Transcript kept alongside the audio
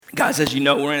Guys, as you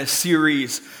know, we're in a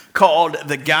series called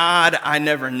The God I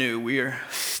Never Knew. We are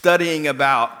studying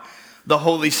about the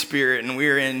Holy Spirit, and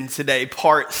we're in today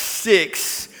part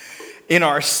 6 in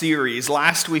our series.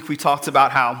 Last week we talked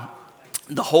about how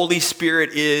the Holy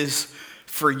Spirit is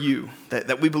for you,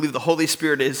 that we believe the Holy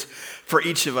Spirit is for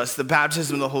each of us. The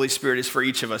baptism of the Holy Spirit is for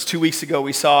each of us. 2 weeks ago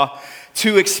we saw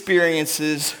 2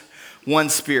 experiences, one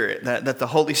Spirit, that the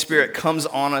Holy Spirit comes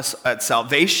on us at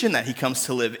salvation, that he comes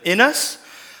to live in us.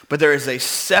 But there is a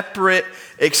separate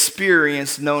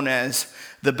experience known as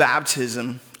the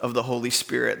baptism of the Holy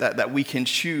Spirit that we can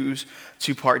choose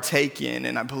to partake in.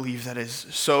 And I believe that is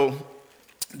so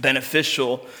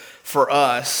beneficial for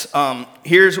us.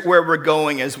 Here's where we're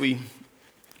going as we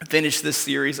finish this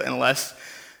series, unless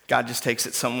God just takes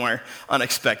it somewhere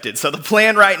unexpected. So the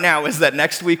plan right now is that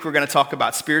next week we're going to talk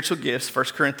about spiritual gifts, 1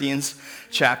 Corinthians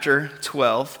chapter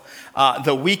 12.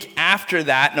 The week after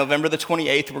that, November the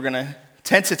 28th, we're going to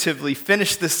tentatively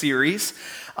finish the series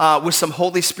with some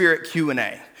Holy Spirit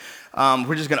Q&A.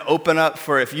 We're just going to open up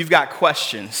for if you've got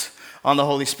questions on the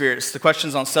Holy Spirit. It's the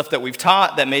questions on stuff that we've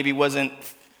taught that maybe wasn't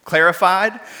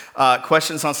clarified,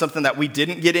 questions on something that we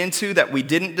didn't get into, that we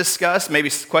didn't discuss, maybe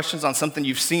questions on something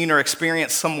you've seen or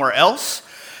experienced somewhere else.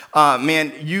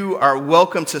 Man, you are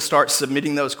welcome to start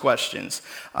submitting those questions,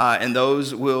 and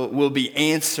those will be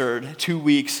answered 2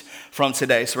 weeks from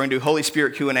today. So we're going to do Holy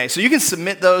Spirit Q&A. So you can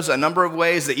submit those a number of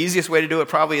ways. The easiest way to do it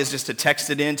probably is just to text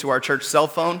it in to our church cell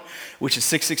phone, which is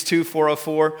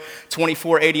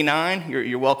 662-404-2489.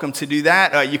 You're welcome to do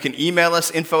that. You can email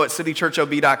us,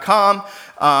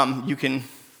 info@citychurchob.com. You can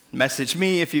message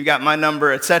me if you've got my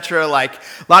number, etc. Like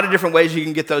a lot of different ways you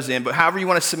can get those in. But however you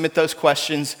want to submit those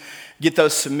questions, get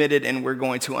those submitted, and we're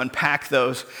going to unpack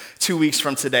those 2 weeks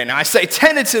from today. Now, I say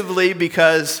tentatively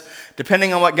because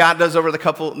depending on what God does over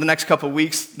the next couple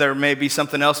weeks, there may be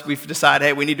something else we've decided,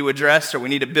 hey, we need to address, or we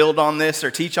need to build on this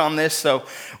or teach on this, so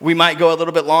we might go a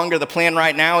little bit longer. The plan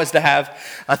right now is to have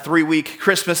a 3-week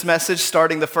Christmas message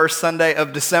starting the first Sunday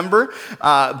of December,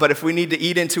 but if we need to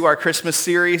eat into our Christmas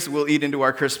series, we'll eat into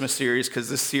our Christmas series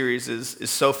because this series is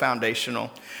so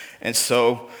foundational and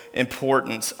so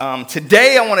important.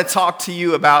 Today I want to talk to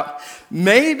you about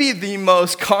maybe the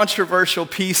most controversial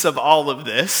piece of all of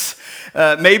this,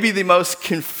 maybe the most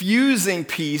confusing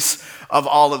piece of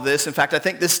all of this. In fact, I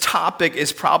think this topic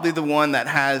is probably the one that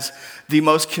has the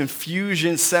most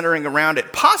confusion centering around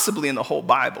it, possibly in the whole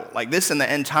Bible. Like this and the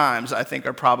end times, I think,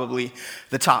 are probably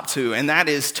the top 2, and that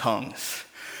is tongues.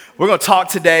 We're going to talk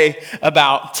today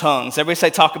about tongues. Everybody say,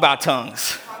 talk about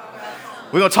tongues.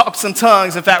 We're going to talk some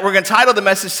tongues. In fact, we're going to title the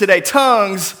message today,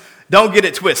 Tongues, Don't Get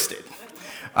It Twisted.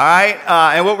 All right?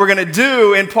 And what we're going to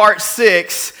do in part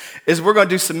 6 is we're going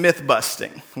to do some myth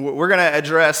busting. We're going to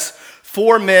address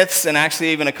 4 myths and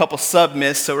actually even a couple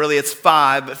sub-myths, so really it's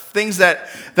 5, but things that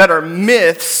are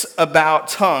myths about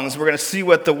tongues. We're going to see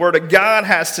what the Word of God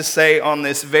has to say on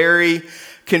this very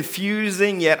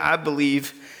confusing, yet I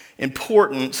believe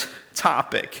important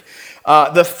topic.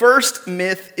 The first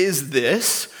myth is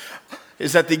this,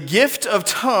 is that the gift of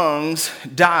tongues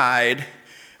died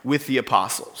with the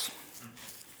apostles.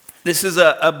 This is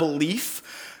a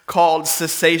belief called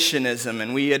cessationism,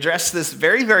 and we addressed this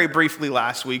very, very briefly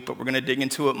last week, but we're going to dig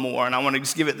into it more, and I want to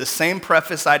just give it the same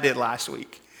preface I did last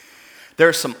week. There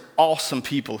are some awesome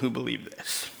people who believe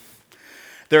this.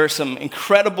 There are some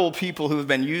incredible people who have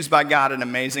been used by God in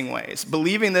amazing ways.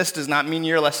 Believing this does not mean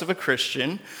you're less of a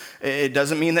Christian. It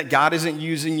doesn't mean that God isn't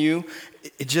using you.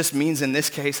 It just means in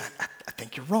this case, I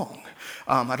think you're wrong.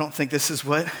 I don't think this is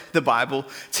what the Bible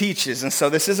teaches. And so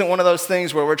this isn't one of those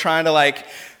things where we're trying to like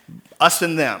us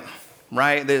and them,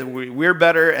 right? We're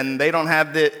better and they don't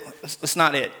have it. That's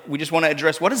not it. We just want to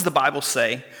address what does the Bible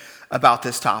say about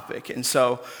this topic. And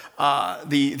so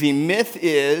the myth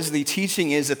is, the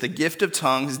teaching is that the gift of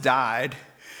tongues died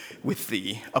with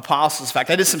the apostles. In fact,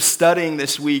 I did some studying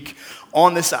this week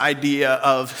on this idea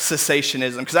of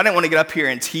cessationism because I didn't want to get up here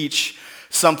and teach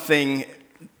something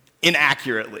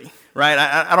inaccurately, right?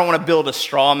 I don't want to build a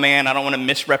straw man. I don't want to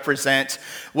misrepresent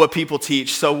what people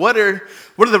teach. So what are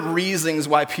the reasons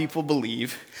why people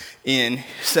believe in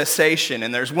cessation?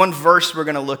 And there's one verse we're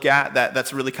going to look at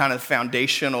that's really kind of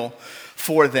foundational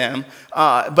for them.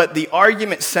 But the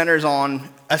argument centers on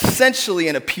essentially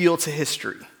an appeal to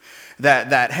history.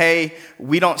 That hey,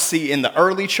 we don't see in the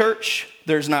early church,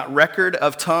 there's not record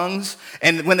of tongues.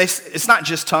 And it's not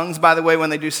just tongues, by the way, when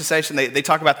they do cessation, they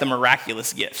talk about the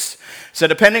miraculous gifts. So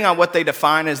depending on what they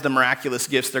define as the miraculous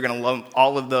gifts, they're going to lump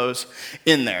all of those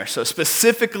in there. So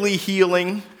specifically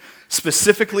healing,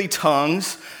 specifically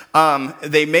tongues,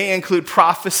 They may include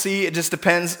prophecy. It just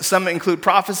depends. Some include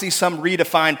prophecy, some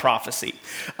redefine prophecy.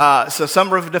 So some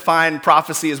redefine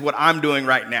prophecy is what I'm doing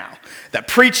right now. That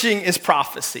preaching is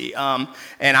prophecy. And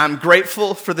I'm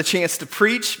grateful for the chance to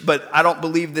preach, but I don't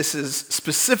believe this is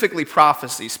specifically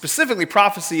prophecy. Specifically,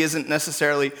 prophecy isn't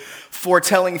necessarily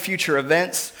foretelling future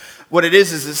events. What it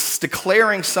is it's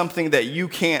declaring something that you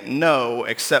can't know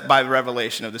except by the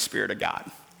revelation of the Spirit of God.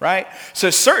 Right?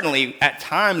 So certainly at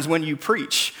times when you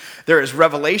preach, there is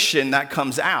revelation that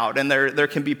comes out, and there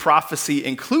can be prophecy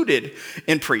included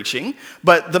in preaching,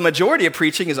 but the majority of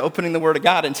preaching is opening the Word of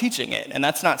God and teaching it, and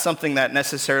that's not something that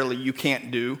necessarily you can't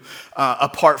do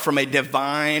apart from a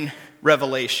divine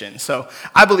revelation. So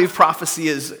I believe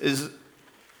prophecy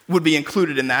would be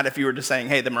included in that if you were just saying,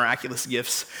 hey, the miraculous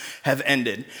gifts have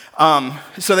ended.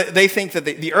 So they think that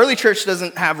the early church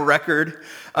doesn't have a record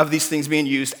of these things being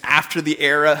used after the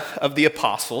era of the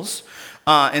apostles.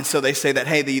 And so they say that,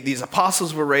 hey, these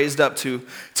apostles were raised up to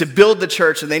build the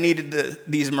church, and they needed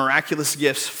these miraculous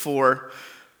gifts for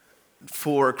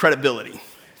credibility.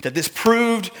 That this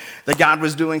proved that God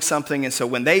was doing something, and so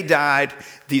when they died,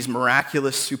 these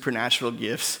miraculous supernatural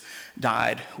gifts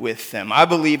died with them. I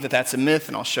believe that that's a myth,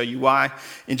 and I'll show you why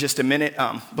in just a minute.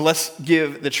 But let's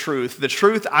give the truth. The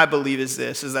truth, I believe, is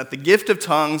that the gift of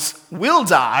tongues will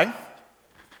die,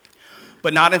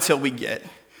 but not until we get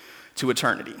to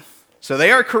eternity. So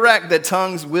they are correct that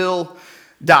tongues will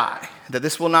die, that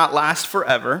this will not last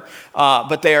forever,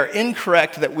 but they are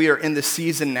incorrect that we are in the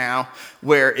season now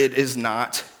where it is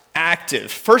not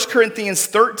active. 1 Corinthians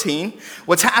 13,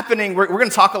 what's happening, we're going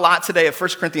to talk a lot today of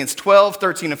 1 Corinthians 12,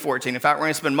 13, and 14. In fact, we're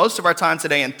going to spend most of our time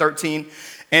today in 13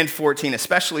 and 14,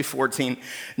 especially 14.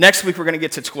 Next week, we're going to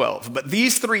get to 12. But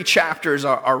these three chapters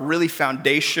are really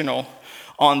foundational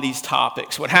on these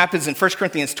topics. What happens in 1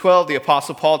 Corinthians 12, the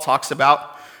Apostle Paul talks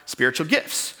about spiritual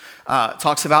gifts,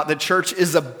 talks about the church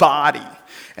is a body,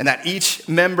 and that each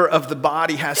member of the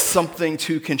body has something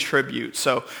to contribute.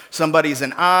 So somebody's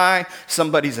an eye,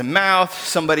 somebody's a mouth,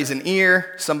 somebody's an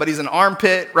ear, somebody's an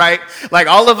armpit, right? Like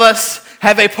all of us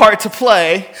have a part to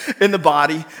play in the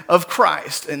body of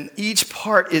Christ, and each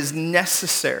part is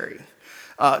necessary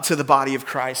to the body of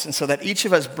Christ, and so that each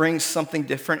of us brings something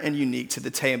different and unique to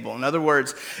the table. In other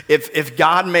words, if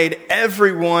God made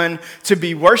everyone to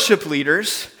be worship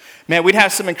leaders, man, we'd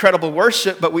have some incredible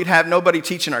worship, but we'd have nobody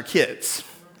teaching our kids.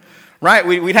 Right?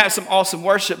 We'd have some awesome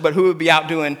worship, but who would be out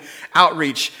doing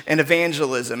outreach and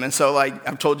evangelism? And so, like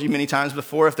I've told you many times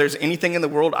before, if there's anything in the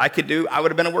world I could do, I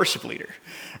would have been a worship leader.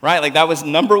 Right? Like that was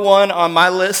number one on my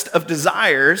list of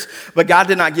desires, but God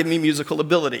did not give me musical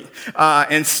ability.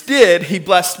 Instead, he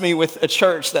blessed me with a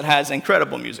church that has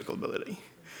incredible musical ability.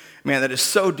 Man, that is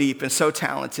so deep and so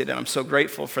talented, and I'm so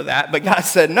grateful for that. But God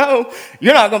said, no,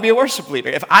 you're not going to be a worship leader.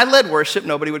 If I led worship,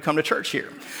 nobody would come to church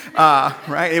here,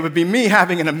 right? It would be me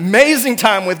having an amazing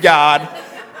time with God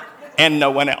and no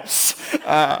one else.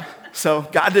 So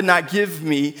God did not give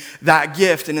me that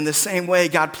gift. And in the same way,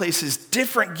 God places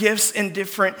different gifts in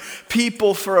different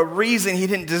people for a reason. He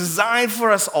didn't design for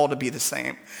us all to be the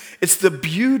same. It's the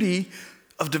beauty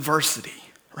of diversity,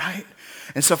 right?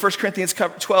 And so 1 Corinthians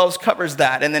 12 covers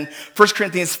that. And then 1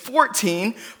 Corinthians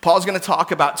 14, Paul's going to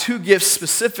talk about two gifts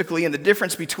specifically, and the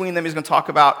difference between them. He's going to talk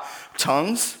about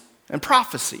tongues and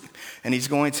prophecy. And he's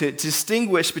going to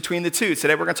distinguish between the two.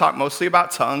 Today we're going to talk mostly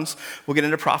about tongues. We'll get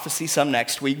into prophecy some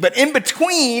next week. But in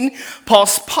between, Paul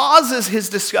pauses his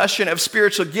discussion of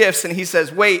spiritual gifts, and he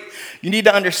says, wait, you need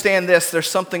to understand this. There's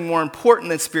something more important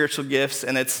than spiritual gifts,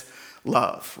 and it's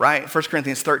love, right? 1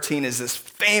 Corinthians 13 is this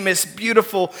famous,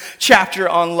 beautiful chapter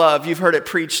on love. You've heard it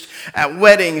preached at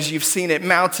weddings. You've seen it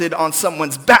mounted on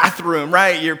someone's bathroom,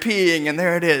 right? You're peeing, and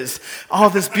there it is. All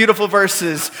these beautiful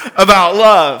verses about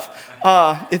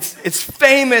love. It's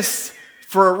famous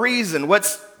for a reason.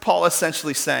 What's Paul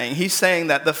essentially saying? He's saying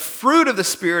that the fruit of the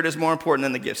Spirit is more important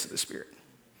than the gifts of the Spirit.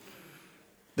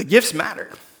 The gifts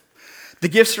matter. The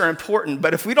gifts are important,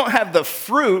 but if we don't have the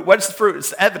fruit, what's the fruit?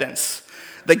 It's evidence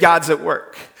that God's at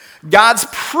work. God's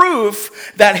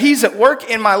proof that he's at work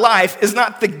in my life is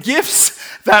not the gifts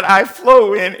that I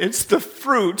flow in, it's the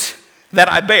fruit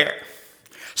that I bear.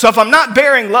 So if I'm not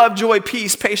bearing love, joy,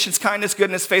 peace, patience, kindness,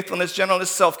 goodness, faithfulness,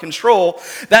 gentleness, self-control,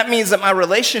 that means that my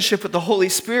relationship with the Holy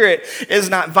Spirit is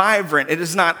not vibrant, it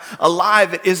is not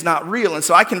alive, it is not real. And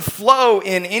so I can flow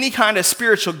in any kind of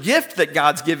spiritual gift that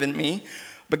God's given me,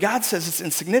 but God says it's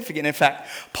insignificant. In fact,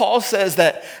 Paul says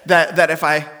that if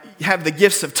I have the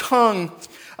gifts of tongue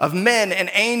of men and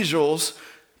angels,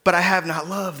 but I have not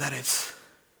love, that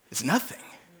it's nothing.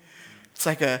 It's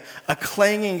like a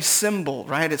clanging cymbal,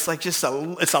 right? It's like it's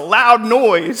a loud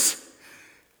noise,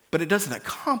 but it doesn't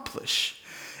accomplish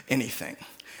anything.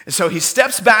 And so he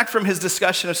steps back from his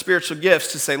discussion of spiritual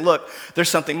gifts to say, look, there's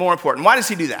something more important. Why does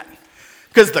he do that?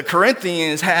 Because the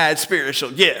Corinthians had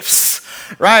spiritual gifts,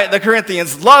 right? The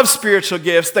Corinthians love spiritual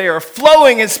gifts. They are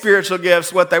flowing in spiritual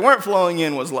gifts. What they weren't flowing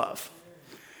in was love.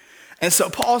 And so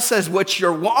Paul says what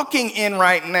you're walking in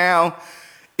right now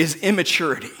is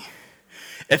immaturity.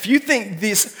 If you think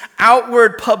these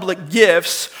outward public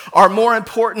gifts are more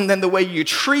important than the way you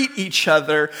treat each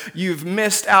other, you've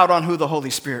missed out on who the Holy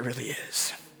Spirit really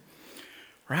is,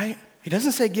 right? He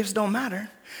doesn't say gifts don't matter.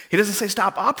 He doesn't say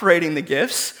stop operating the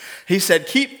gifts. He said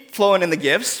keep flowing in the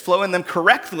gifts, flow in them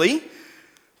correctly,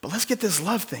 but let's get this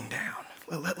love thing down.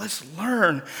 Let's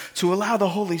learn to allow the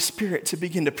Holy Spirit to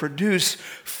begin to produce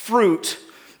fruit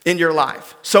in your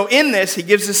life. So in this, he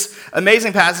gives this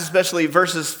amazing passage, especially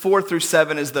verses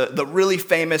 4-7 is the really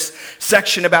famous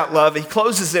section about love. He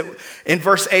closes it in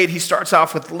verse 8. He starts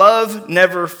off with love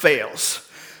never fails.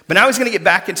 But now he's going to get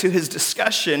back into his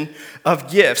discussion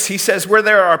of gifts. He says, where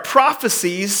there are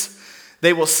prophecies,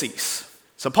 they will cease.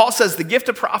 So Paul says the gift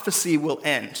of prophecy will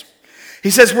end. He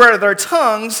says, where there are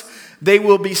tongues, they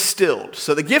will be stilled.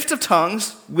 So the gift of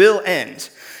tongues will end.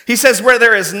 He says, where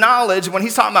there is knowledge, when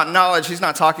he's talking about knowledge, he's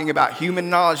not talking about human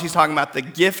knowledge. He's talking about the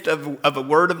gift of a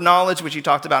word of knowledge, which he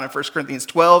talked about in 1 Corinthians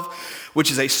 12,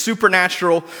 which is a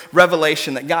supernatural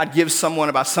revelation that God gives someone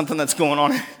about something that's going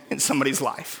on in somebody's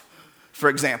life. For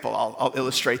example, I'll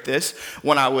illustrate this.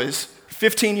 When I was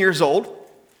 15 years old,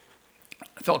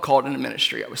 I felt called into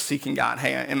ministry. I was seeking God.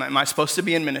 Hey, am I supposed to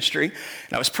be in ministry?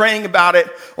 And I was praying about it.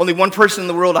 Only one person in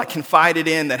the world I confided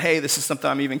in that, hey, this is something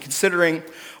I'm even considering.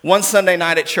 One Sunday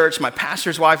night at church, my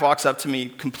pastor's wife walks up to me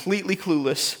completely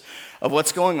clueless of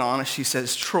what's going on. And she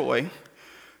says, Troy,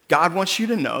 God wants you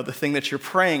to know the thing that you're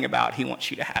praying about, he wants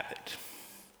you to have it.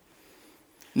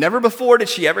 Never before did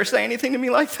she ever say anything to me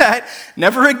like that.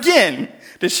 Never again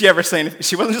did she ever say anything.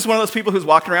 She wasn't just one of those people who's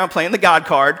walking around playing the God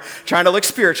card, trying to look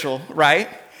spiritual, right?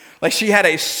 Like she had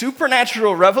a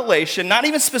supernatural revelation, not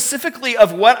even specifically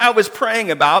of what I was praying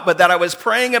about, but that I was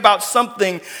praying about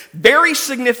something very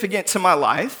significant to my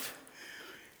life.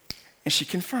 And she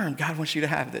confirmed, God wants you to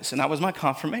have this. And that was my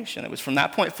confirmation. It was from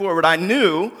that point forward, I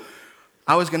knew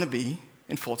I was going to be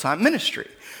in full-time ministry.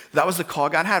 That was the call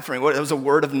God had for me. It was a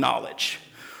word of knowledge.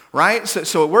 Right?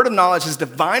 So a word of knowledge is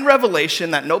divine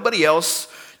revelation that nobody else,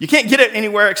 you can't get it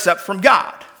anywhere except from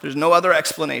God. There's no other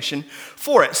explanation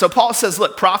for it. So Paul says,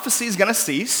 look, prophecy is going to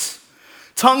cease.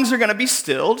 Tongues are going to be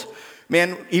stilled.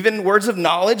 Man, even words of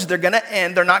knowledge, they're going to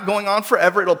end. They're not going on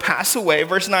forever. It'll pass away.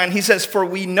 Verse 9, he says, for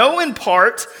we know in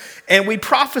part and we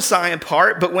prophesy in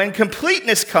part, but when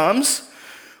completeness comes,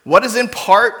 what is in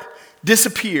part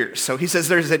disappears. So he says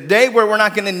there's a day where we're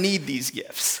not going to need these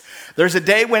gifts. There's a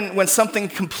day when something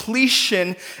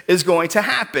completion is going to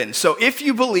happen. So if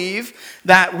you believe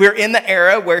that we're in the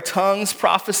era where tongues,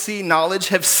 prophecy, knowledge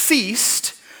have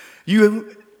ceased,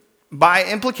 you, by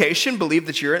implication, believe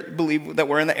that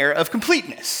we're in the era of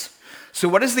completeness. So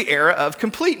what is the era of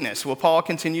completeness? Well, Paul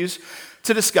continues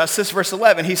to discuss this. Verse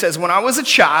 11, he says, when I was a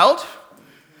child,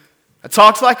 I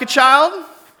talked like a child,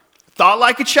 thought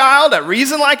like a child, I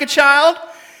reasoned like a child.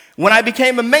 When I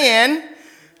became a man,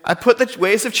 I put the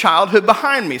ways of childhood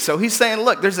behind me. So he's saying,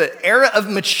 look, there's an era of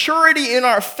maturity in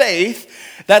our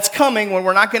faith that's coming when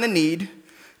we're not going to need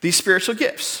these spiritual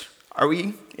gifts. Are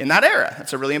we in that era?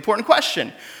 That's a really important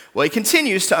question. Well, he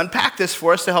continues to unpack this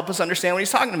for us to help us understand what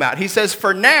he's talking about. He says,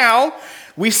 for now,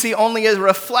 we see only a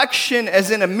reflection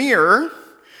as in a mirror,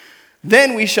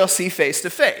 then we shall see face to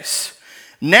face.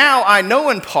 Now I know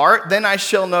in part, then I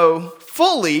shall know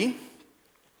fully,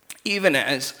 even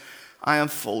as I am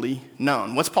fully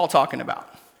known. What's Paul talking about?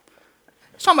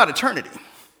 He's talking about eternity.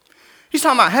 He's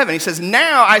talking about heaven. He says,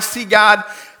 now I see God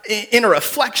in a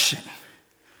reflection.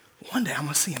 One day I'm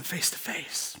going to see him face to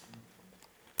face.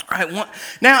 All right,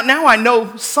 now I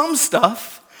know some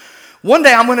stuff. One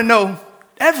day I'm going to know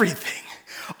everything.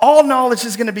 All knowledge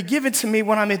is going to be given to me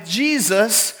when I'm with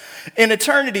Jesus in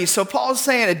eternity. So Paul's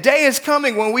saying a day is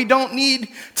coming when we don't need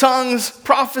tongues,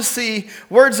 prophecy,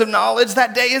 words of knowledge.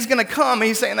 That day is going to come.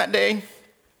 He's saying that day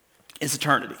is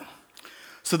eternity.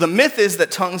 So the myth is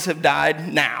that tongues have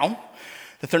died now,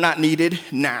 that they're not needed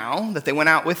now, that they went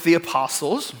out with the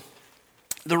apostles.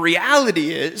 The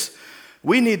reality is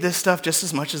we need this stuff just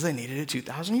as much as they needed it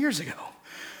 2,000 years ago.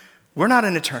 We're not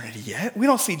in eternity yet. We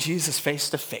don't see Jesus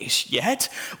face to face yet.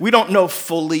 We don't know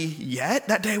fully yet.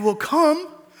 That day will come.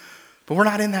 But we're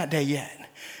not in that day yet.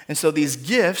 And so these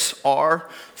gifts are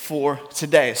for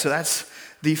today. So that's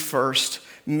the first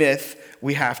myth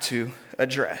we have to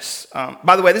address.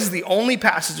 By the way, this is the only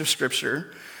passage of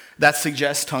Scripture that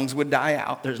suggests tongues would die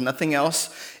out. There's nothing else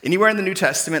anywhere in the New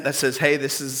Testament that says, hey,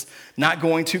 this is not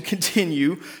going to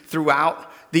continue throughout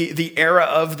the era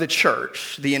of the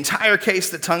church. The entire case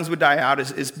that tongues would die out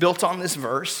is built on this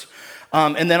verse,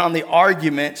 and then on the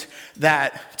argument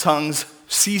that tongues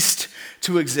ceased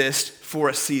to exist for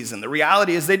a season. The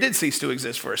reality is they did cease to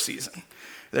exist for a season.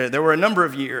 There were a number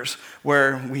of years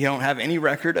where we don't have any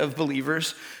record of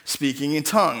believers speaking in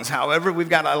tongues. However, we've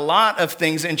got a lot of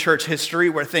things in church history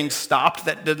where things stopped.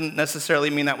 That didn't necessarily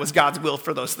mean that was God's will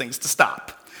for those things to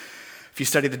stop. If you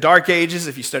study the Dark Ages,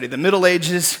 if you study the Middle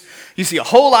Ages, you see a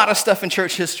whole lot of stuff in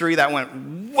church history that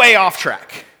went way off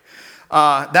track.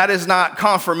 That is not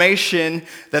confirmation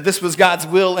that this was God's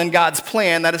will and God's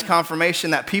plan. That is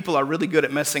confirmation that people are really good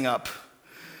at messing up.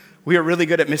 We are really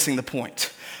good at missing the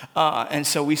point. And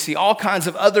so we see all kinds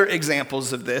of other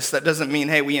examples of this. That doesn't mean,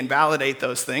 hey, we invalidate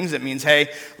those things. It means,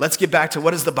 hey, let's get back to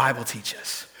what does the Bible teach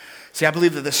us? See, I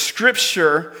believe that the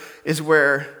Scripture is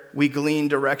where we glean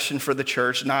direction for the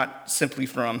church, not simply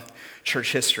from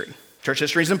church history. Church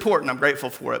history is important. I'm grateful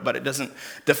for it, but it doesn't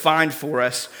define for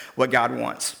us what God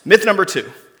wants. Myth number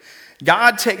 2,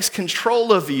 God takes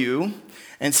control of you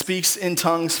and speaks in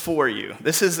tongues for you.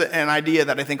 This is an idea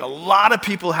that I think a lot of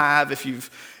people have. If you've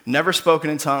never spoken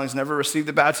in tongues, never received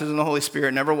the baptism of the Holy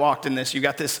Spirit, never walked in this, you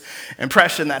got this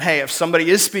impression that, hey, if somebody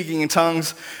is speaking in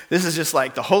tongues, this is just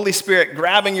like the Holy Spirit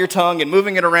grabbing your tongue and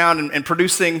moving it around and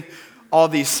producing all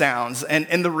these sounds.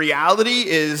 And the reality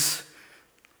is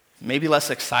maybe less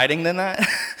exciting than that.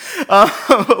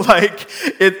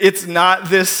 It's not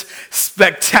this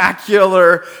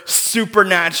spectacular,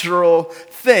 supernatural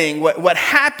thing. What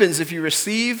happens if you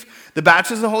receive the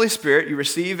baptism of the Holy Spirit, you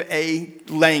receive a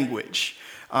language.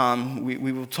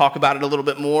 We will talk about it a little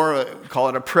bit more, call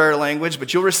it a prayer language,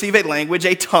 but you'll receive a language,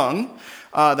 a tongue,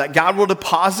 that God will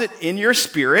deposit in your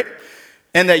spirit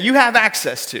and that you have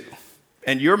access to.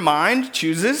 And your mind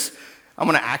chooses, I'm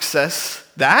going to access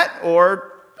that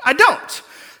or I don't.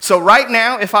 So right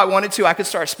now, if I wanted to, I could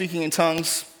start speaking in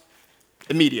tongues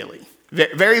immediately,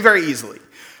 very, very easily.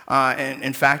 And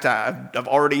in fact, I've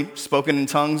already spoken in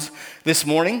tongues this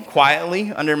morning,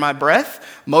 quietly, under my breath.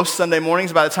 Most Sunday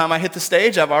mornings, by the time I hit the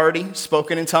stage, I've already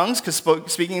spoken in tongues, because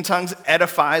speaking in tongues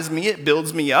edifies me, it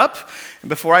builds me up. And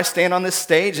before I stand on this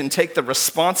stage and take the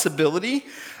responsibility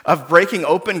of breaking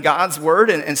open God's word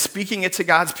and speaking it to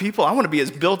God's people, I want to be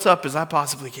as built up as I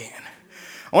possibly can.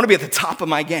 I want to be at the top of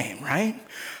my game, right?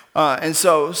 And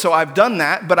so I've done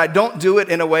that, but I don't do it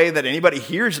in a way that anybody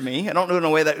hears me. I don't do it in a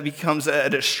way that becomes a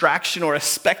distraction or a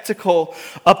spectacle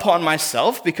upon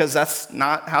myself, because that's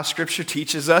not how Scripture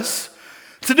teaches us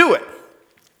to do it.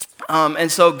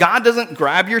 And so God doesn't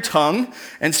grab your tongue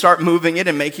and start moving it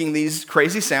and making these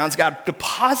crazy sounds. God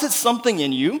deposits something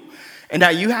in you, and now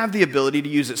you have the ability to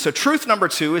use it. So truth number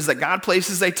 2 is that God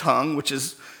places a tongue, which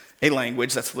is a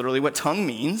language, that's literally what tongue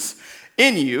means,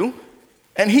 in you,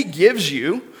 and he gives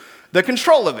you the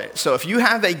control of it. So if you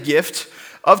have a gift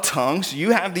of tongues,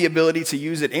 you have the ability to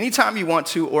use it anytime you want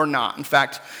to or not. In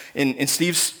fact, in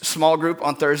Steve's small group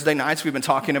on Thursday nights, we've been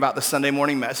talking about the Sunday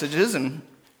morning messages, and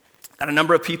got a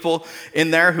number of people in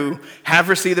there who have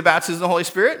received the baptism of the Holy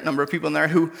Spirit, a number of people in there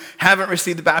who haven't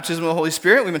received the baptism of the Holy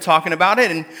Spirit. We've been talking about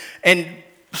it, and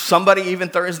somebody even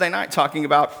Thursday night talking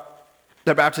about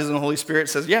the baptism of the Holy Spirit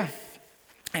says, yeah,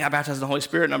 I got baptized in the Holy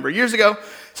Spirit a number of years ago.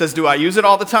 Says, do I use it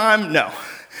all the time? No.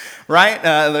 Right?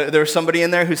 There was somebody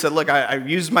in there who said, look, I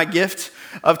used my gift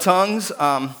of tongues,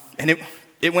 and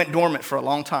it went dormant for a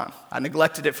long time. I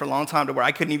neglected it for a long time to where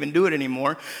I couldn't even do it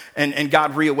anymore, and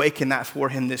God reawakened that for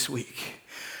him this week.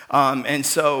 And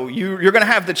so you're going to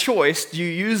have the choice. Do you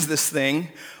use this thing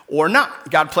or not?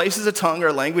 God places a tongue or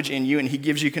a language in you, and he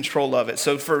gives you control of it.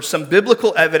 So for some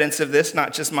biblical evidence of this,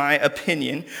 not just my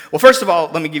opinion, well, first of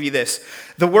all, let me give you this.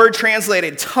 The word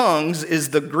translated tongues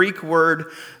is the Greek word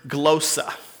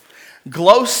glossa.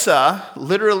 Glossa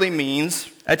literally means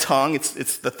a tongue.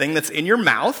 It's the thing that's in your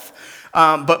mouth.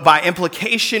 But by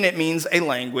implication, it means a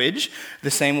language,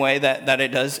 the same way that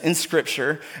it does in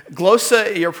Scripture.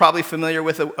 Glossa, you're probably familiar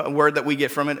with a word that we get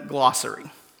from it,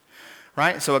 glossary.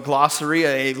 Right? So a glossary,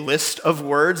 a list of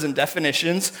words and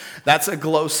definitions, that's a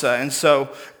glossa. And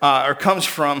so, or comes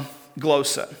from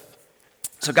glossa.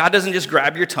 So God doesn't just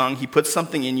grab your tongue, he puts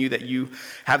something in you that you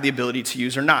have the ability to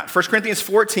use or not. 1 Corinthians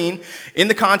 14, in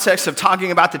the context of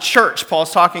talking about the church,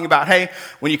 Paul's talking about, hey,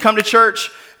 when you come to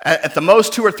church, at the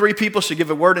most 2 or 3 people should give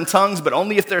a word in tongues, but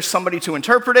only if there's somebody to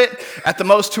interpret it. At the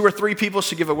most 2 or 3 people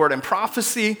should give a word in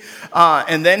prophecy.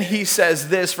 And then he says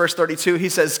this, verse 32, he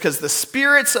says, because the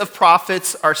spirits of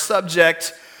prophets are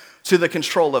subject to the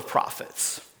control of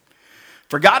prophets.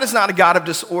 For God is not a God of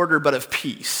disorder, but of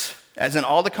peace, as in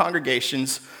all the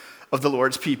congregations of the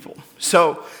Lord's people.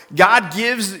 So God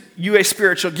gives you a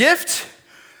spiritual gift.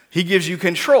 He gives you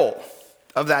control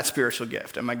of that spiritual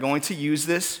gift. Am I going to use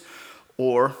this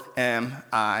or am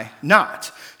I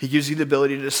not? He gives you the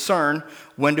ability to discern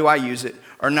when do I use it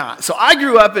or not. So I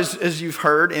grew up, as you've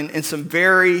heard, in some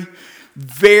very,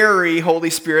 very Holy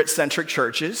Spirit-centric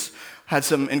churches. Had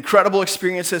some incredible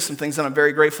experiences, some things that I'm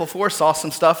very grateful for. Saw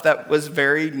some stuff that was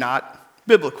very not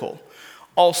biblical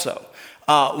also.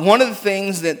 One of the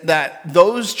things that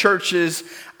those churches,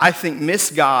 I think,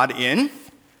 miss God in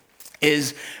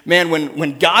is, man,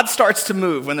 when God starts to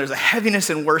move, when there's a heaviness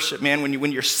in worship, man,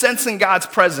 when you're sensing God's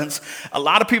presence, a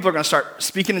lot of people are going to start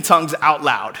speaking in tongues out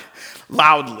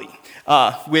loudly,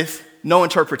 with no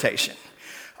interpretation.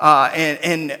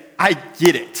 And I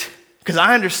get it. Because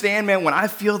I understand, man, when I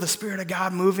feel the Spirit of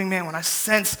God moving, man, when I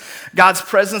sense God's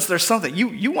presence, there's something.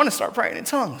 You want to start praying in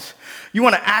tongues. You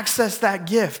want to access that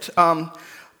gift.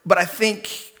 But I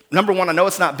think, number one, I know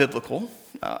it's not biblical.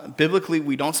 Biblically,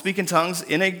 we don't speak in tongues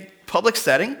in a public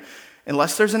setting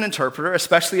unless there's an interpreter,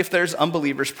 especially if there's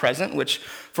unbelievers present, which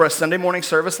for a Sunday morning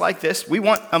service like this, we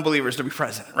want unbelievers to be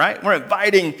present, right? We're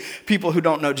inviting people who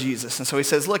don't know Jesus. And so he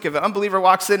says, look, if an unbeliever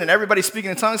walks in and everybody's speaking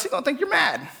in tongues, he's going to think you're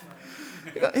mad.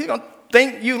 He's going to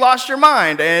think you lost your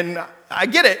mind. And I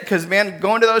get it, because, man,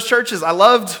 going to those churches, I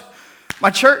loved my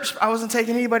church. I wasn't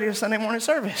taking anybody to Sunday morning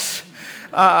service.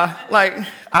 I've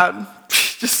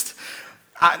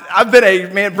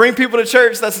been bring people to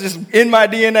church. That's just in my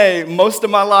DNA most of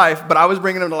my life. But I was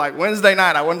bringing them to like Wednesday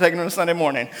night. I wasn't taking them to Sunday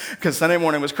morning because Sunday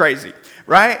morning was crazy,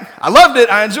 right? I loved it.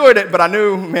 I enjoyed it. But I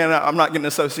knew, man, I'm not getting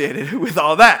associated with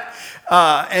all that.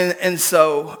 And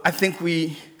so I think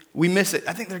we miss it.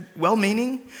 I think they're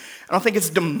well-meaning. I don't think it's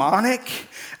demonic.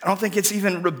 I don't think it's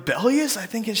even rebellious. I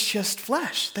think it's just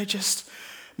flesh. They just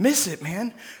miss it,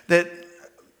 man. That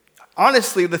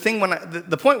honestly,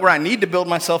 the point where I need to build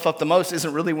myself up the most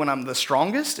isn't really when I'm the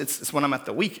strongest. It's when I'm at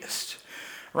the weakest,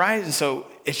 right? And so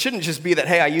it shouldn't just be that,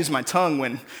 hey, I use my tongue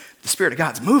when the Spirit of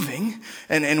God's moving,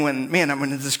 and when, man, I'm in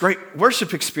this great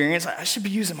worship experience. I should be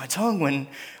using my tongue when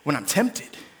I'm tempted.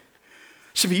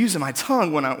 I should be using my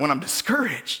tongue when I'm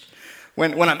discouraged,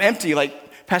 when I'm empty, like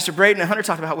Pastor Braden and Hunter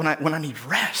talked about, when I need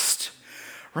rest,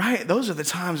 right? Those are the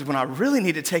times when I really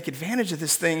need to take advantage of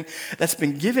this thing that's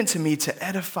been given to me to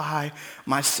edify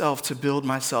myself, to build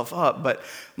myself up. But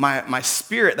my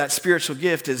spirit, that spiritual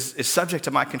gift is subject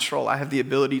to my control. I have the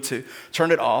ability to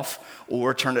turn it off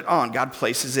or turn it on. God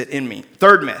places it in me.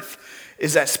 Third myth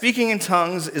is that speaking in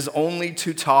tongues is only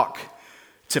to talk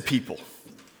to people.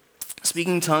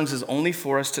 Speaking in tongues is only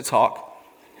for us to talk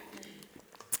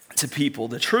to people.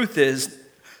 The truth is,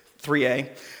 3A,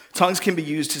 tongues can be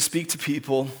used to speak to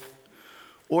people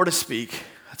or to speak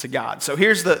to God. So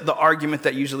here's the argument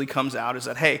that usually comes out is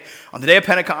that, hey, on the day of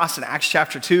Pentecost in Acts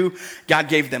chapter 2, God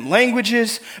gave them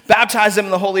languages, baptized them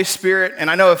in the Holy Spirit.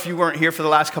 And I know if you weren't here for the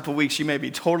last couple of weeks, you may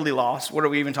be totally lost. What are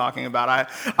we even talking about?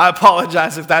 I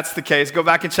apologize if that's the case. Go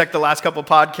back and check the last couple of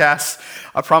podcasts.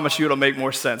 I promise you it'll make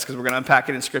more sense because we're going to unpack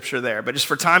it in Scripture there. But just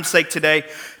for time's sake today,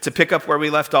 to pick up where we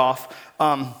left off,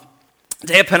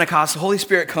 day of Pentecost, the Holy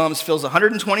Spirit comes, fills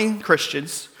 120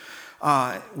 Christians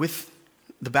with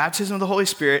the baptism of the Holy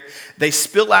Spirit. They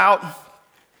spill out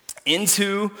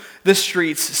into the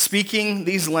streets speaking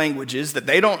these languages that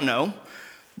they don't know,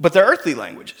 but they're earthly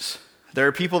languages. There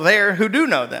are people there who do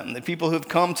know them, the people who've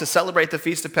come to celebrate the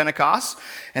Feast of Pentecost,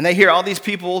 and they hear all these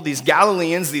people, these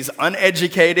Galileans, these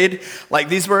uneducated, like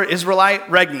these were Israelite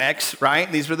rednecks,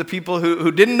 right? These were the people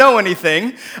who didn't know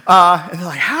anything, and they're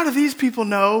like, how do these people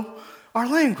know our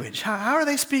language? How are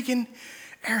they speaking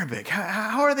Arabic?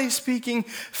 How are they speaking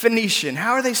Phoenician?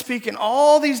 How are they speaking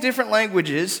all these different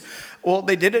languages? Well,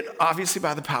 they did it obviously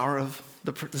by the power of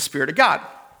the Spirit of God.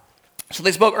 So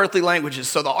they spoke earthly languages.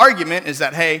 So the argument is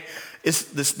that, hey,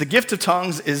 the gift of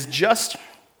tongues is just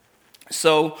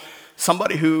so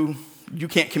somebody who you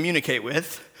can't communicate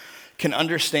with can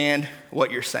understand what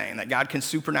you're saying, that God can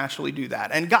supernaturally do that.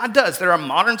 And God does. There are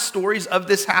modern stories of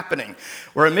this happening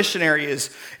where a missionary is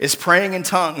praying in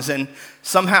tongues and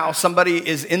somehow somebody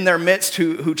is in their midst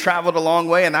who traveled a long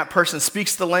way and that person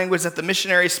speaks the language that the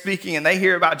missionary is speaking and they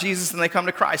hear about Jesus and they come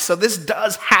to Christ. So this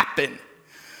does happen.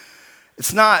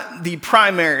 It's not the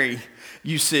primary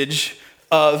usage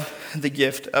of the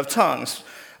gift of tongues.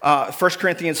 1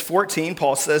 Corinthians 14,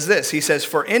 Paul says this. He says,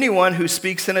 for anyone who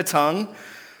speaks in a tongue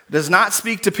does not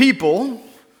speak to people,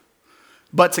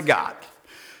 but to God.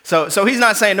 So he's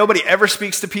not saying nobody ever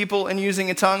speaks to people in using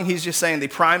a tongue. He's just saying the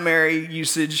primary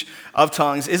usage of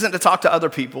tongues isn't to talk to other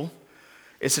people.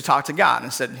 It's to talk to God.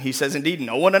 And he says, indeed,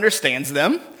 no one understands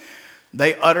them.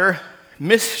 They utter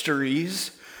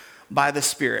mysteries by the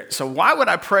Spirit. So why would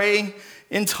I pray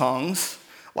in tongues?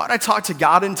 Why would I talk to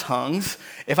God in tongues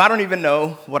if I don't even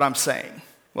know what I'm saying?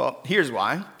 Well, here's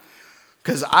why.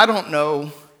 Because I don't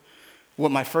know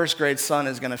what my first grade son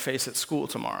is going to face at school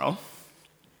tomorrow,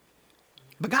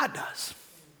 but God does.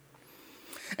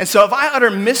 And so if I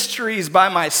utter mysteries by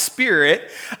my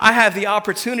Spirit, I have the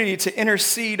opportunity to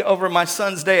intercede over my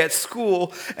son's day at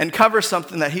school and cover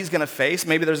something that he's going to face.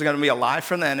 Maybe there's going to be a lie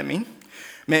from the enemy.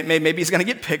 Maybe he's going to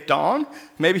get picked on.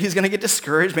 Maybe he's going to get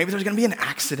discouraged. Maybe there's going to be an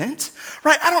accident,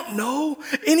 right? I don't know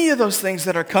any of those things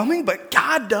that are coming, but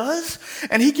God does.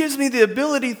 And he gives me the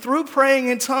ability through praying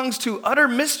in tongues to utter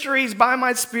mysteries by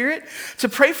my Spirit, to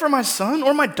pray for my son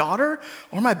or my daughter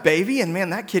or my baby. And man,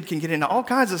 that kid can get into all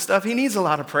kinds of stuff. He needs a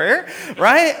lot of prayer,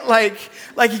 right?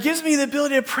 Like he gives me the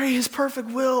ability to pray his perfect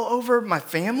will over my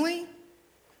family,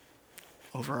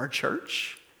 over our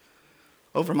church,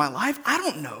 over my life. I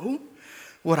don't know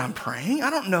what I'm praying. I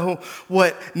don't know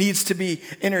what needs to be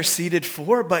interceded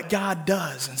for, but God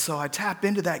does. And so I tap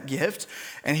into that gift,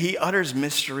 and he utters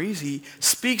mysteries. He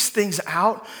speaks things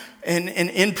out and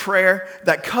in prayer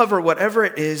that cover whatever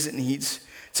it is that needs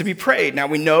to be prayed. Now,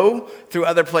 we know through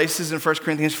other places in 1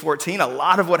 Corinthians 14, a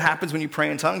lot of what happens when you pray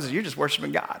in tongues is you're just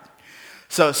worshiping God.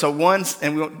 So one,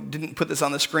 and we didn't put this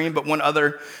on the screen, but one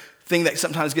other thing that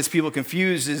sometimes gets people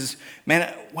confused is,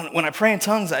 man, when I pray in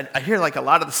tongues, I hear like a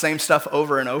lot of the same stuff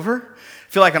over and over. I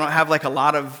feel like I don't have like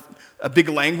a big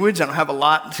language. I don't have a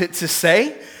lot to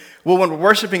say. Well, when we're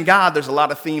worshiping God, there's a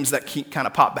lot of themes that kind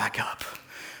of pop back up,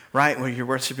 right? Where you're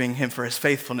worshiping him for his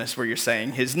faithfulness, where you're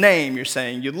saying his name, you're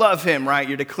saying you love him, right?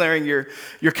 You're declaring your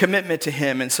commitment to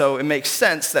him. And so it makes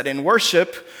sense that in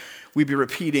worship, we be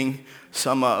repeating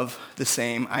some of the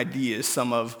same ideas,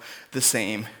 some of the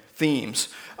same themes.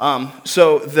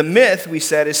 So the myth, we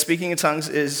said, is speaking in tongues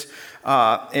is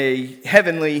a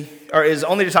heavenly, or is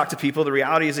only to talk to people. The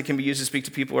reality is it can be used to speak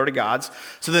to people or to gods.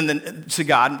 So then to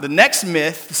God. The next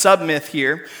myth, the sub-myth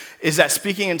here, is that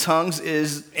speaking in tongues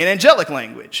is an angelic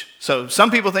language. So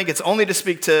some people think it's only to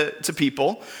speak to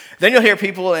people. Then you'll hear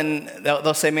people and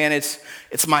they'll say, man,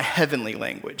 it's my heavenly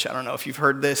language. I don't know if you've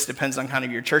heard this, depends on kind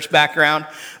of your church background.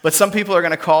 But some people are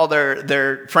going to call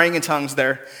their praying in tongues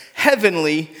their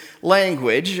heavenly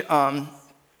language.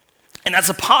 And that's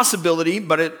a possibility,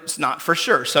 but it's not for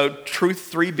sure. So truth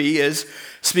 3B is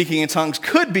speaking in tongues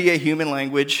could be a human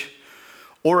language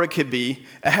or it could be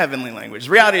a heavenly language.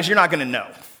 The reality is you're not going to know.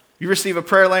 You receive a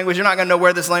prayer language, you're not going to know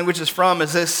where this language is from.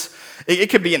 It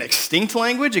could be an extinct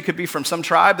language. It could be from some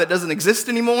tribe that doesn't exist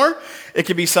anymore. It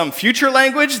could be some future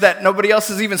language that nobody else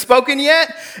has even spoken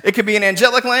yet. It could be an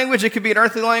angelic language. It could be an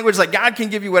earthly language. Like God can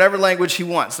give you whatever language he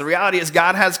wants. The reality is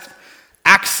God has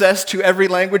access to every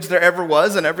language there ever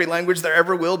was and every language there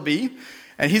ever will be.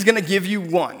 And he's going to give you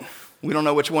one. We don't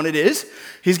know which one it is.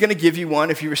 He's going to give you one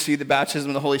if you receive the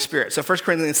baptism of the Holy Spirit. So 1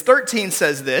 Corinthians 13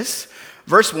 says this.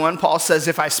 Verse 1, Paul says,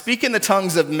 if I speak in the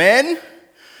tongues of men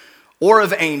or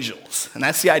of angels, and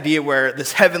that's the idea where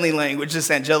this heavenly language,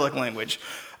 this angelic language,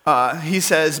 he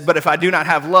says, but if I do not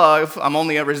have love, I'm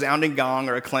only a resounding gong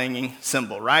or a clanging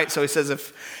cymbal, right? So he says,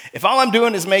 if all I'm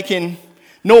doing is making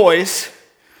noise,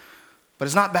 but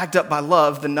it's not backed up by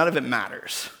love, then none of it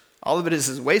matters. All of it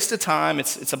is a waste of time.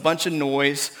 It's a bunch of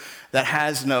noise that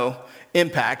has no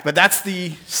impact. But that's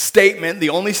the statement,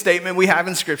 the only statement we have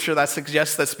in Scripture that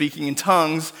suggests that speaking in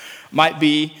tongues might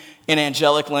be an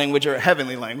angelic language or a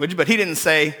heavenly language. But he didn't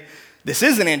say this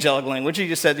is an angelic language. He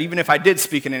just said even if I did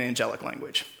speak in an angelic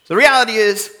language. So the reality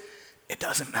is it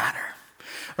doesn't matter,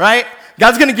 right?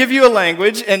 God's going to give you a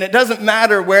language, and it doesn't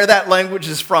matter where that language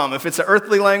is from. If it's an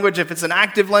earthly language, if it's an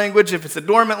active language, if it's a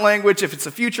dormant language, if it's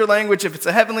a future language, if it's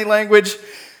a heavenly language,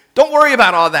 don't worry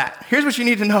about all that. Here's what you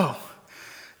need to know.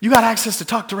 You got access to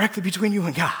talk directly between you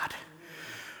and God,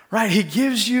 right? He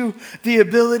gives you the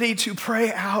ability to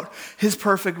pray out his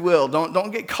perfect will. Don't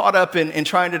get caught up in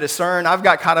trying to discern. I've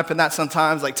got caught up in that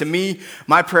sometimes. Like to me,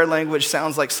 my prayer language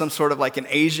sounds like some sort of like an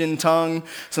Asian tongue,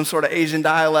 some sort of Asian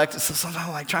dialect. So sometimes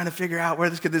I'm like trying to figure out where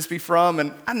could this be from,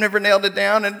 and I never nailed it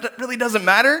down, and it really doesn't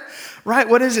matter, right?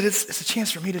 What is it? It's a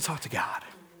chance for me to talk to God.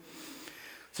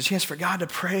 It's a chance for God to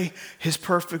pray his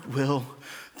perfect will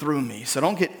through me. So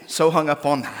don't get so hung up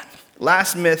on that.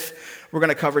 Last myth we're going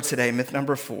to cover today, myth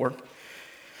number 4,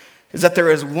 is that there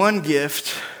is one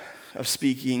gift of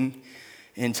speaking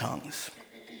in tongues.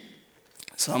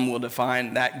 Some will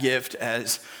define that gift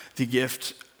as the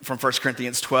gift from 1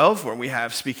 Corinthians 12, where we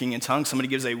have speaking in tongues. Somebody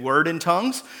gives a word in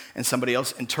tongues, and somebody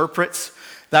else interprets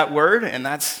that word, and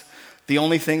that's the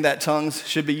only thing that tongues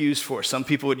should be used for. Some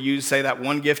people would say that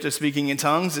one gift of speaking in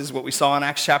tongues is what we saw in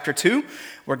Acts chapter 2,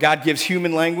 where God gives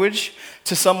human language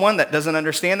to someone that doesn't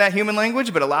understand that human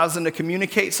language, but allows them to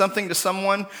communicate something to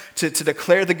someone to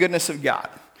declare the goodness of God.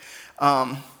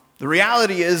 The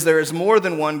reality is there is more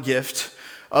than one gift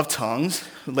of tongues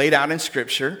laid out in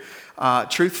Scripture.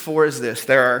 Truth 4 is this: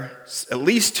 there are at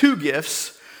least 2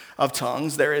 gifts of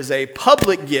tongues. There is a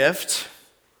public gift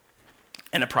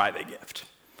and a private gift.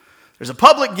 There's a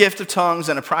public gift of tongues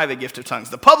and a private gift of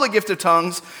tongues. The public gift of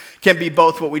tongues can be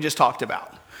both what we just talked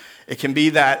about. It can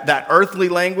be that earthly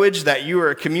language that you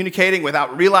are communicating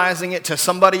without realizing it to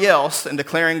somebody else and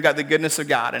declaring the goodness of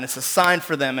God. And it's a sign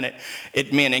for them, and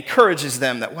it encourages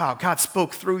them that, wow, God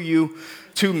spoke through you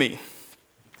to me.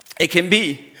 It can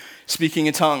be speaking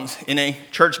in tongues in a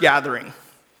church gathering.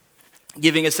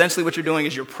 Giving, essentially what you're doing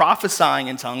is you're prophesying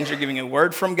in tongues. You're giving a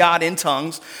word from God in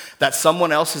tongues that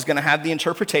someone else is going to have the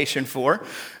interpretation for.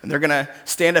 And they're going to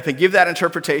stand up and give that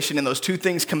interpretation, and those 2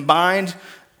 things combined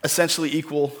essentially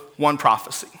equal one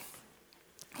prophecy.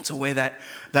 It's a way that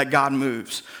God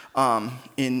moves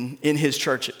in his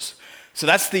churches. So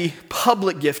that's the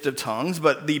public gift of tongues,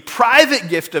 but the private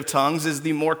gift of tongues is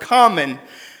the more common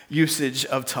usage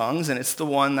of tongues, and it's the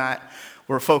one that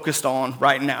we're focused on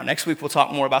right now. Next week, we'll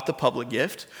talk more about the public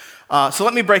gift. So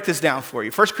let me break this down for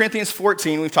you. 1 Corinthians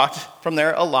 14, we've talked from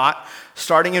there a lot.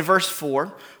 Starting in verse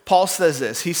 4, Paul says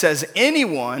this. He says,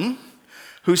 anyone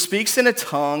who speaks in a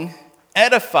tongue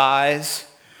edifies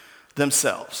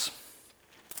themselves.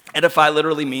 Edify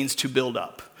literally means to build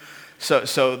up.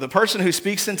 So the person who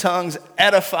speaks in tongues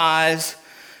edifies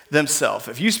themselves.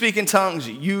 If you speak in tongues,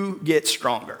 you get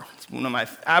stronger. It's one of my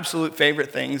absolute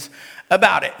favorite things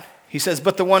about it. He says,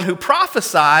 but the one who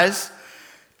prophesies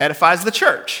edifies the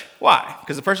church. Why?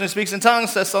 Because the person who speaks in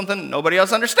tongues says something nobody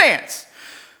else understands.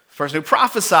 The person who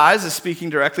prophesies is speaking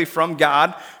directly from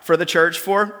God for the church,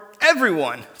 for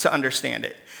everyone to understand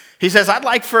it. He says, I'd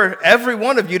like for every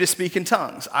one of you to speak in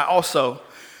tongues. I also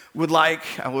would like,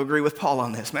 I will agree with Paul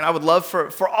on this, man, I would love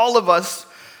for all of us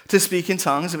to speak in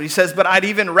tongues. But he says, but I'd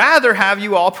even rather have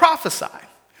you all prophesy.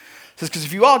 He says, because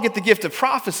if you all get the gift of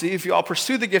prophecy, if you all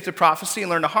pursue the gift of prophecy and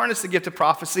learn to harness the gift of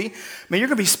prophecy, man, you're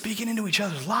going to be speaking into each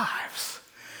other's lives.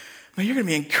 Man, you're going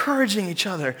to be encouraging each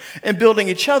other and building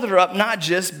each other up, not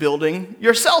just building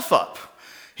yourself up.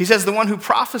 He says the one who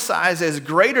prophesies is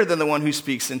greater than the one who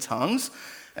speaks in tongues,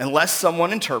 unless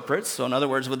someone interprets. So in other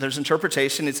words, when there's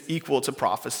interpretation, it's equal to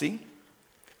prophecy,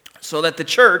 so that the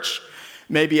church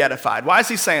may be edified. Why is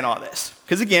he saying all this?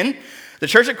 Because again, the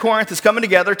church at Corinth is coming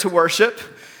together to worship,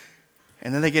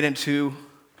 and then they get into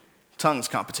tongues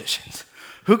competitions.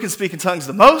 Who can speak in tongues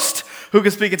the most? Who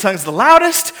can speak in tongues the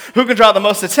loudest? Who can draw the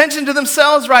most attention to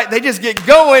themselves, right? They just get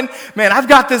going. Man, I've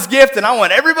got this gift, and I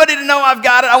want everybody to know I've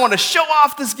got it. I want to show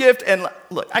off this gift. And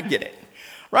look, I get it,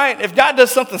 right? If God does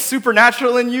something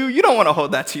supernatural in you, you don't want to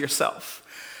hold that to yourself.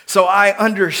 So I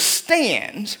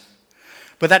understand,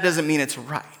 but that doesn't mean it's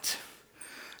right.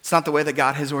 It's not the way that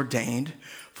God has ordained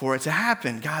for it to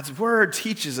happen. God's word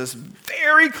teaches us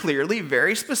very clearly,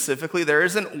 very specifically, there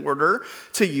is an order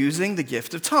to using the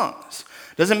gift of tongues.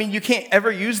 Doesn't mean you can't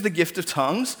ever use the gift of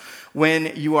tongues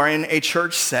when you are in a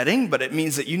church setting, but it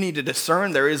means that you need to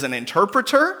discern there is an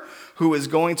interpreter who is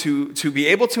going to be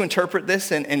able to interpret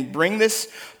this and bring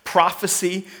this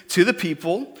prophecy to the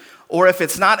people. Or if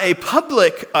it's not a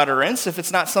public utterance, if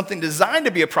it's not something designed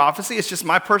to be a prophecy, it's just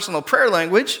my personal prayer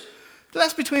language,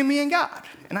 that's between me and God.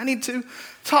 And I need to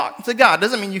talk to God.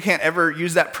 Doesn't mean you can't ever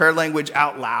use that prayer language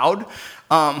out loud,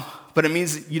 but it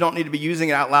means you don't need to be using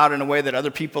it out loud in a way that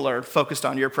other people are focused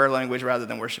on your prayer language rather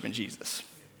than worshiping Jesus.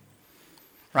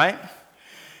 Right?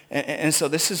 And so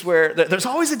this is where there's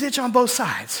always a ditch on both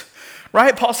sides.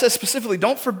 Right? Paul says specifically,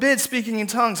 don't forbid speaking in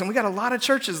tongues. And we got a lot of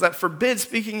churches that forbid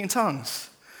speaking in tongues.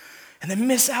 And they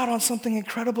miss out on something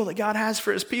incredible that God has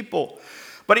for his people.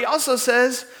 But he also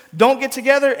says, don't get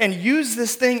together and use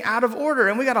this thing out of order.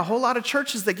 And we got a whole lot of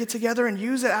churches that get together and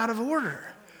use it out of order.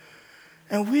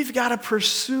 And we've got to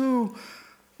pursue,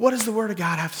 what does the Word of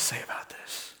God have to say about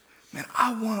this? Man,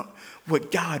 I want what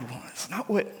God wants, not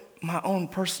what my own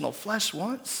personal flesh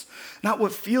wants, not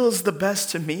what feels the best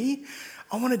to me.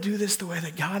 I want to do this the way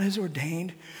that God has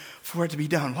ordained for it to be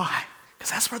done. Why?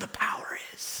 Because that's where the power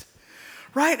is.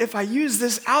 Right? If I use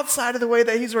this outside of the way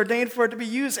that he's ordained for it to be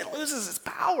used, it loses its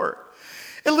power.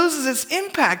 It loses its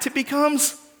impact. It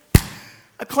becomes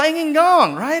a clanging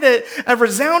gong, right? A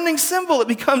resounding cymbal. It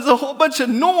becomes a whole bunch of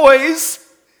noise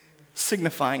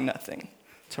signifying nothing,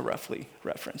 to roughly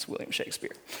reference William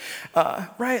Shakespeare.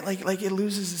 Right? Like it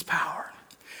loses its power.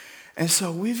 And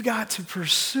so we've got to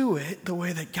pursue it the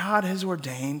way that God has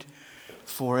ordained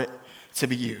for it to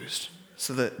be used.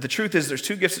 So the truth is there's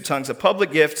two gifts of tongues, a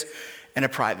public gift and a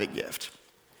private gift.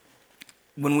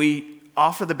 When we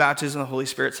offer the baptism of the Holy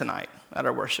Spirit tonight at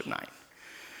our worship night,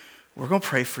 we're going to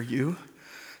pray for you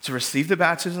to receive the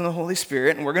baptism of the Holy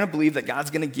Spirit, and we're going to believe that God's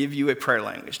going to give you a prayer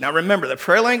language. Now remember, the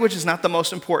prayer language is not the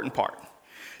most important part.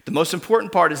 The most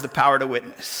important part is the power to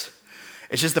witness.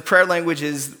 It's just the prayer language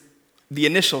is the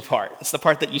initial part. It's the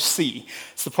part that you see.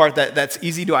 It's the part that's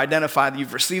easy to identify that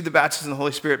you've received the baptism of the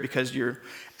Holy Spirit because you're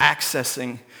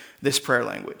accessing this prayer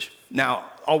language. Now,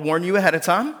 I'll warn you ahead of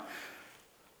time.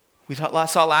 We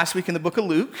saw last week in the book of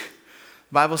Luke,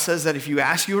 the Bible says that if you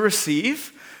ask, you will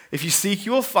receive. If you seek,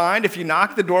 you will find. If you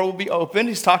knock, the door will be opened.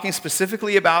 He's talking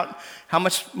specifically about how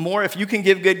much more, if you can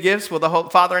give good gifts, will the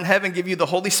Father in heaven give you the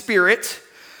Holy Spirit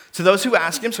to those who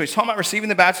ask him. So he's talking about receiving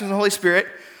the baptism of the Holy Spirit.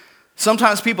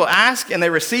 Sometimes people ask and they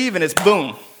receive and it's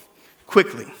boom,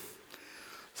 quickly.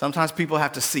 Sometimes people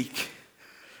have to seek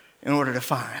in order to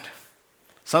find.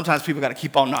 Sometimes people got to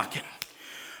keep on knocking.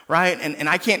 Right? And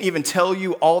I can't even tell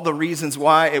you all the reasons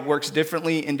why it works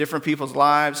differently in different people's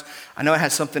lives. I know it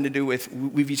has something to do with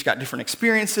we've each got different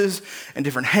experiences and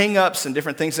different hang-ups and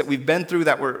different things that we've been through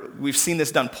that we've seen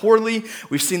this done poorly.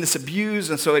 We've seen this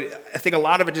abused. And so I think a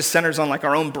lot of it just centers on like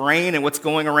our own brain and what's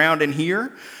going around in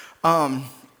here.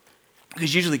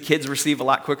 Because usually kids receive a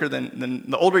lot quicker than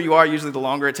the older you are, usually the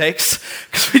longer it takes.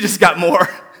 Because we just got more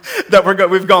that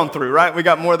we've gone through, right? We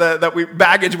got more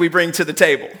baggage we bring to the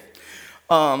table.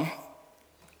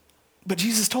 But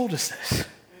Jesus told us this.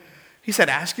 He said,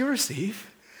 ask, you'll receive.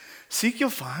 Seek, you'll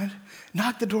find.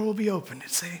 Knock, the door will be open.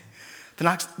 It'd say,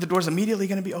 the door's immediately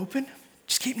going to be open.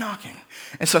 Just keep knocking.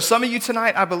 And so some of you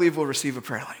tonight, I believe, will receive a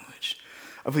prayer language.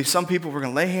 I believe some people, we're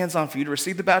going to lay hands on for you to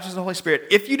receive the baptism of the Holy Spirit.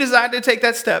 If you decide to take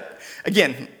that step,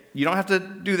 again, you don't have to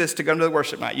do this to come to the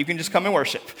worship night. You can just come and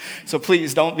worship. So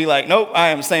please don't be like, nope, I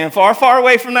am staying far, far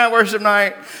away from that worship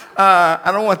night.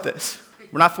 I don't want this.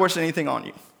 We're not forcing anything on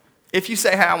you. If you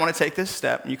say, hey, I want to take this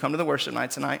step, and you come to the worship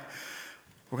night tonight,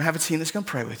 we're going to have a team that's going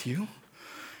to pray with you,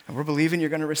 and we're believing you're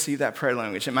going to receive that prayer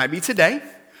language. It might be today.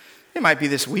 It might be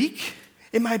this week.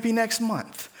 It might be next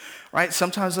month, right?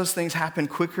 Sometimes those things happen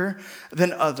quicker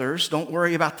than others. Don't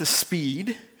worry about the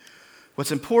speed.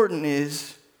 What's important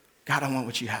is, God, I want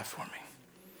what you have for me.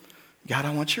 God,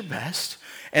 I want your best.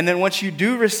 And then once you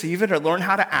do receive it or learn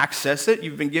how to access it,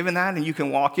 you've been given that and you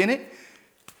can walk in it,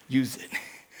 use it.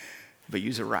 But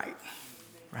use it right?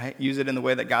 Use it in the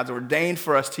way that God's ordained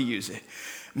for us to use it.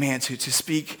 Man, to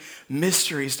speak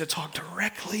mysteries, to talk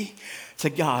directly to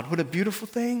God. What a beautiful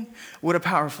thing. What a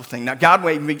powerful thing. Now, God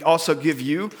may also give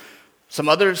you some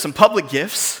public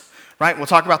gifts, right? We'll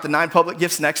talk about the 9 public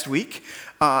gifts next week.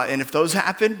 And if those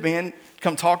happen, man,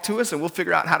 come talk to us and we'll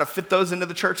figure out how to fit those into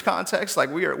the church context.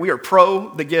 Like we are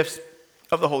pro the gifts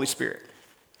of the Holy Spirit.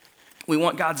 We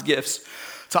want God's gifts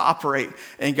to operate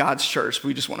in God's church.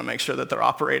 We just want to make sure that they're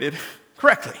operated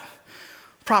correctly,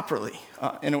 properly,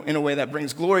 in a way that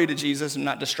brings glory to Jesus and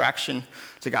not distraction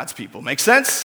to God's people. Make sense?